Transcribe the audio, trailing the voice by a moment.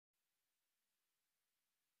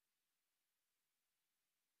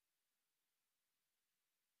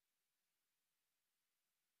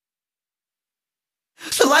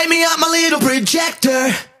light me up, my little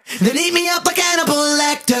projector. Then eat me up like Hannibal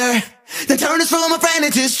Lecter. Then turn us from a friend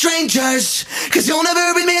into strangers. Cause you'll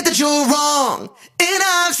never admit that you're wrong.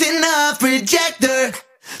 Enough's enough, projector.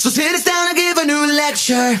 So sit us down and give a new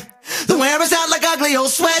lecture. Then wear us out like ugly old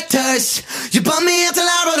sweaters. You bum me until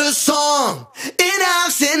I wrote a song.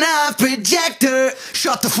 Enough's enough, projector.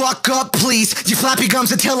 Shut the fuck up, please. You flappy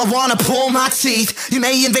gums until I wanna pull my teeth. You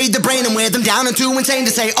may invade the brain and wear them down and too insane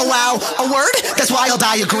to say, oh wow, a word? That's wild,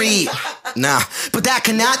 I agree. Nah, but that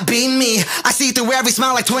cannot be me. I see through every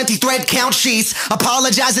smile like 20 thread count sheets.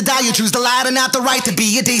 Apologize to die, you choose the lie and not the right to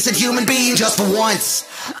be a decent human being just for once.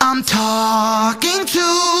 I'm talking to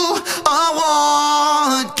a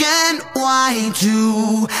wall again. Why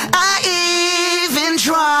do I even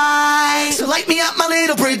try? So light me up, my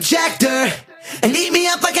little projector, and eat me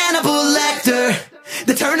up like Hannibal Lecter.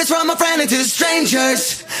 Then turn us from a friend into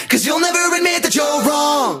strangers. Cause you'll never admit that you're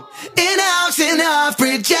wrong. Enough's enough,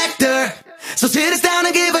 projector. So sit us down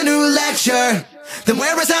and give a new lecture. Then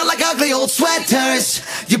wear us out like ugly old sweaters.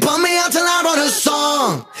 You bum me out till I wrote a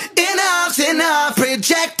song. Enough's enough,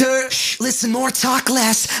 projector. Shh, listen more, talk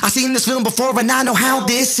less. I've seen this film before and I know how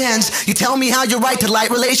this ends. You tell me how you're right to light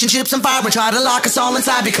relationships on fire and try to lock us all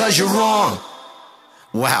inside because you're wrong.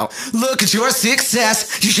 Wow, look at your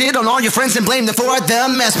success. You shit on all your friends and blame them for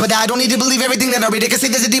the mess. But I don't need to believe everything that I read. I can say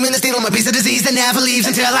there's a demon that's stealing my piece of disease that never leaves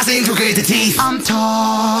until I sing through grit the teeth. I'm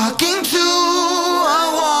talking to a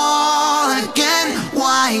wall again.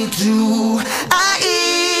 Why do I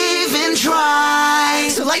even try?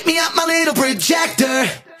 So light me up, my little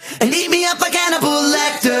projector, and eat me up like Hannibal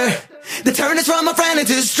Lecter. Then turn us from a friend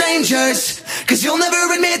into strangers. Cause you'll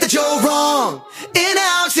never admit that you're wrong.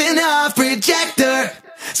 Enough's enough, projector.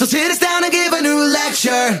 So sit us down and give a new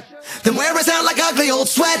lecture. Then wear us out like ugly old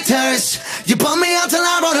sweaters. You bum me out till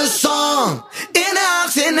I wrote a song.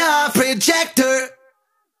 Enough's enough, projector.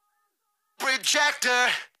 Projector.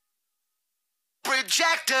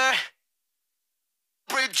 Projector.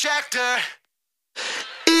 Projector.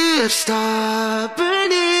 If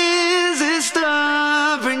stubborn is as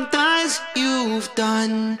stubborn does, you've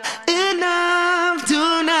done enough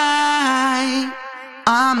tonight.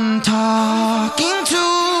 I'm talking to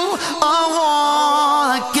a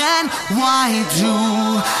wall again. Why do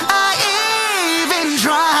I even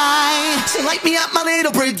try? So light me up, my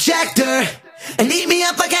little projector, and eat me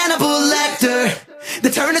up like Hannibal Lecter.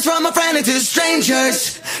 Then turn us from a friend into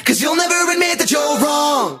strangers. Cause you'll never admit that you're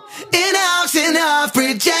wrong. Enough's enough,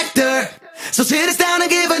 projector. So sit us down and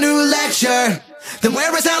give a new lecture. Then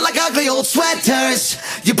wear us out like ugly old sweaters.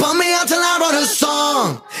 You bum me out till I wrote a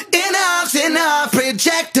song. Enough's enough,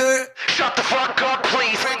 projector. Shut the fuck up,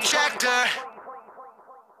 please, projector.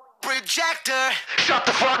 Projector. Shut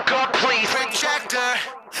the fuck up, please, projector.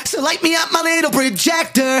 So light me up, my little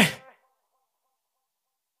projector.